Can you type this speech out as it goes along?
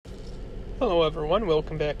Hello everyone,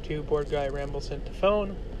 welcome back to Board Guy Rambles into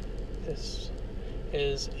Phone. This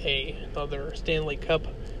is another Stanley Cup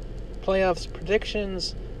playoffs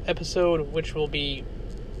predictions episode, which will be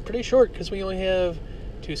pretty short because we only have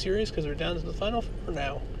two series because we're down to the final four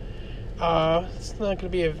now. It's not going to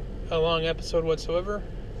be a long episode whatsoever.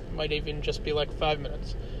 It might even just be like 5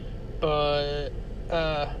 minutes. But,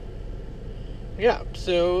 yeah,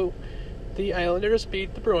 so the Islanders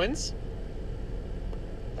beat the Bruins.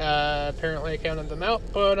 Apparently I counted them out,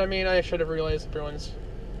 but I mean, I should have realized the Bruins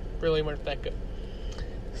really weren't that good.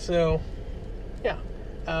 So, yeah.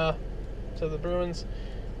 So the Bruins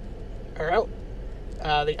are out.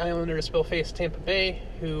 The Islanders will face Tampa Bay,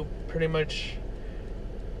 who pretty much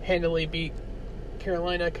handily beat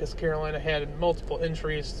Carolina because Carolina had multiple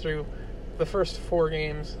injuries through the first 4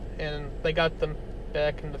 games, and they got them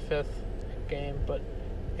back in the 5th game, but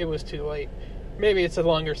it was too late. Maybe it's a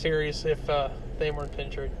longer series if they weren't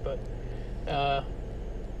injured, but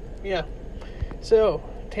yeah. So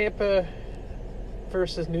Tampa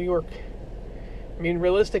versus New York. I mean,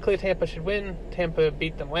 realistically, Tampa should win. Tampa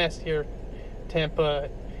beat them last year. Tampa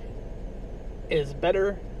is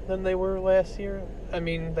better than they were last year. I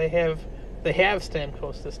mean, they have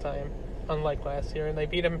Stamkos this time, unlike last year, and they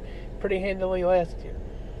beat him pretty handily last year.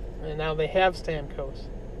 And now they have Stamkos.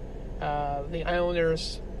 The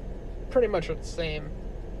Islanders pretty much are the same.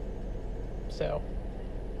 So,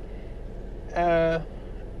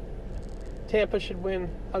 Tampa should win.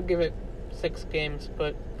 I'll give it 6 games,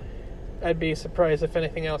 but I'd be surprised if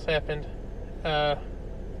anything else happened.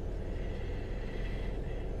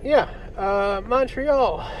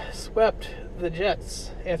 Montreal swept the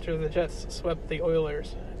Jets after the Jets swept the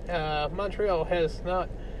Oilers. Montreal has not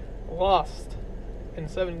lost in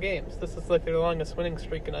 7 games. This is like their longest winning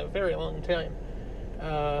streak in a very long time.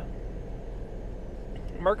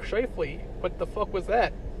 Mark Scheifele, what the fuck was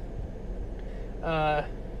that?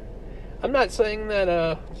 I'm not saying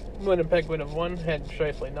that Winnipeg would have won had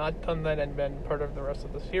Scheifele not done that and been part of the rest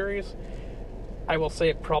of the series. I will say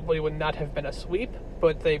it probably would not have been a sweep,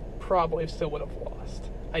 but they probably still would have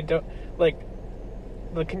lost. I don't, like,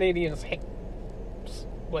 the Canadians,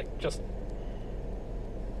 like, just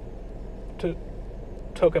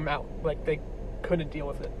took him out. Like, they couldn't deal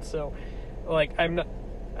with it. So, like,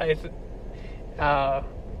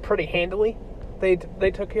 pretty handily they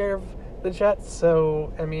took care of the Jets.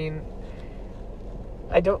 So I mean,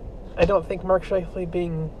 I don't think Mark Scheifele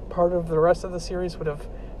being part of the rest of the series would have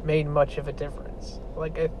made much of a difference.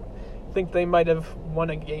 Like, I think they might have won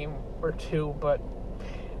a game or 2, but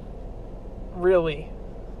really,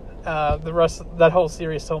 the rest that whole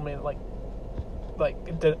series told me that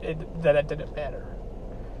it didn't matter.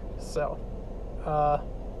 So,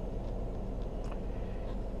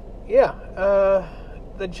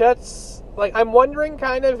 the Jets, like, I'm wondering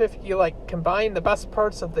kind of if you, like, combine the best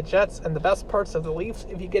parts of the Jets and the best parts of the Leafs,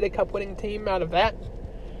 if you get a cup-winning team out of that.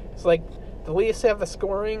 It's like, the Leafs have the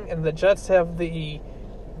scoring, and the Jets have the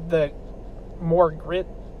more grit,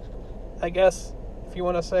 I guess, if you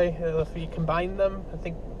want to say. If you combine them, I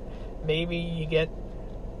think maybe you get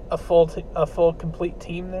a full complete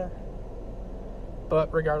team there.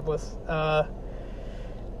 But regardless,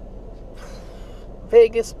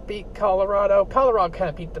 Vegas beat Colorado. Colorado kind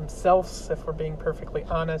of beat themselves, if we're being perfectly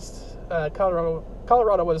honest.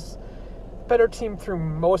 Colorado was a better team through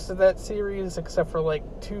most of that series, except for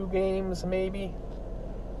like 2 games, maybe.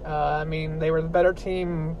 I mean, they were the better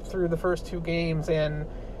team through the first 2 games, and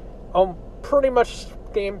pretty much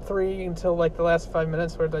game 3 until like the last 5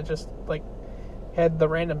 minutes, where they just like had the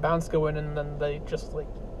random bounce go in, and then they just like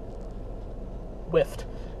whiffed.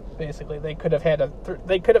 Basically, they could have had a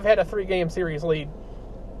 3-game series lead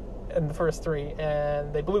in the first 3,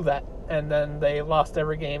 and they blew that, and then they lost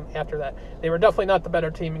every game after that. They were definitely not the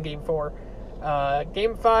better team in Game 4.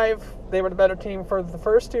 Game 5, they were the better team for the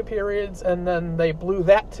first 2 periods, and then they blew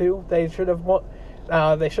that too. They should have won.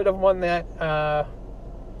 They should have won that.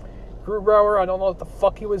 Grubauer, I don't know what the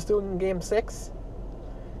fuck he was doing in Game 6.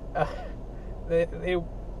 It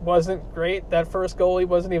wasn't great. That first goal he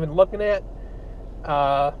wasn't even looking at.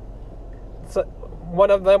 So one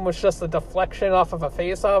of them was just a deflection off of a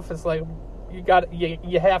face-off. It's like, you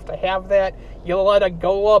have to have that. You let it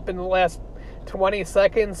go up in the last 20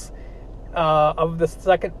 seconds of the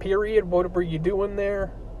second period. What were you doing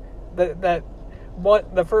there? The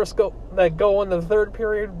first goal, that goal in the third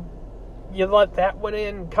period, you let that one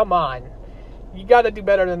in. Come on, you got to do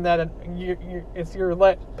better than that. It's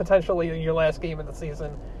potentially your last game of the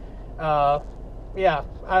season. I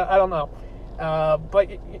don't know. But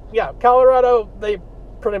yeah, Colorado, they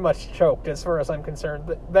pretty much choked as far as I'm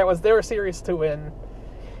concerned. That was their series to win.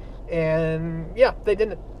 And yeah, they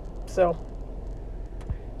didn't. So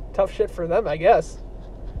tough shit for them, I guess.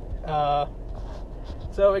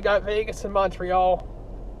 So we got Vegas and Montreal.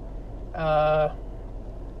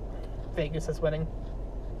 Vegas is winning.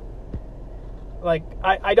 Like,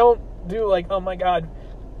 I don't do like, oh my god,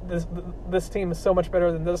 this team is so much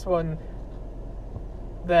better than this one,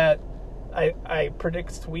 that I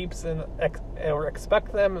predict sweeps or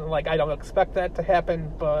expect them. Like, I don't expect that to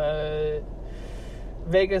happen, but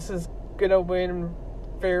Vegas is gonna win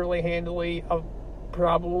fairly handily.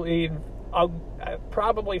 Probably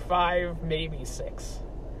 5, maybe 6.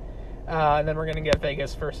 And then we're gonna get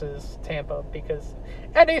Vegas versus Tampa, because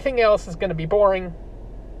anything else is gonna be boring.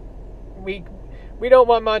 We don't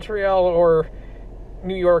want Montreal or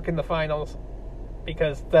New York in the finals,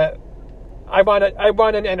 because I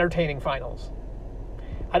want an entertaining finals.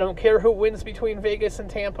 I don't care who wins between Vegas and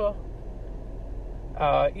Tampa.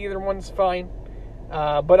 Either one's fine.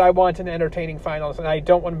 But I want an entertaining finals, and I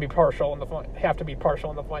don't want to be partial in the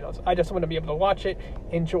finals. I just want to be able to watch it,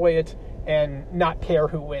 enjoy it, and not care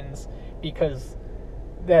who wins, because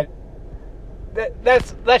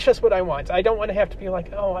that's just what I want. I don't want to have to be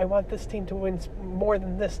like, oh, I want this team to win more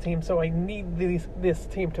than this team, so I need this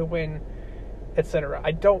team to win, etc.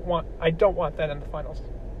 I don't want that in the finals.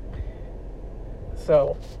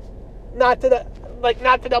 So, not that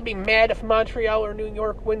I'll be mad if Montreal or New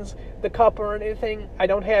York wins the cup or anything. I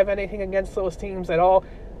don't have anything against those teams at all.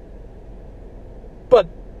 But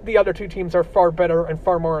the other two teams are far better and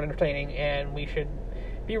far more entertaining, and we should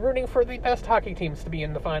be rooting for the best hockey teams to be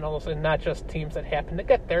in the finals, and not just teams that happen to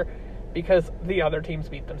get there because the other teams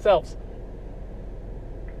beat themselves.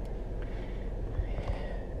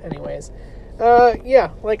 Anyways,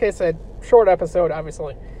 yeah, like I said, short episode,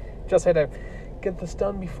 obviously. Just had to get this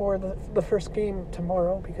done before the first game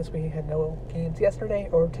tomorrow, because we had no games yesterday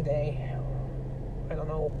or today. I don't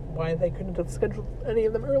know why they couldn't have scheduled any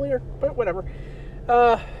of them earlier, but whatever.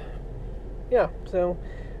 Yeah, so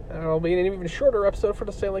it'll be an even shorter episode for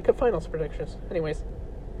the Stanley Cup Finals predictions. Anyways,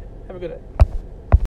 have a good day.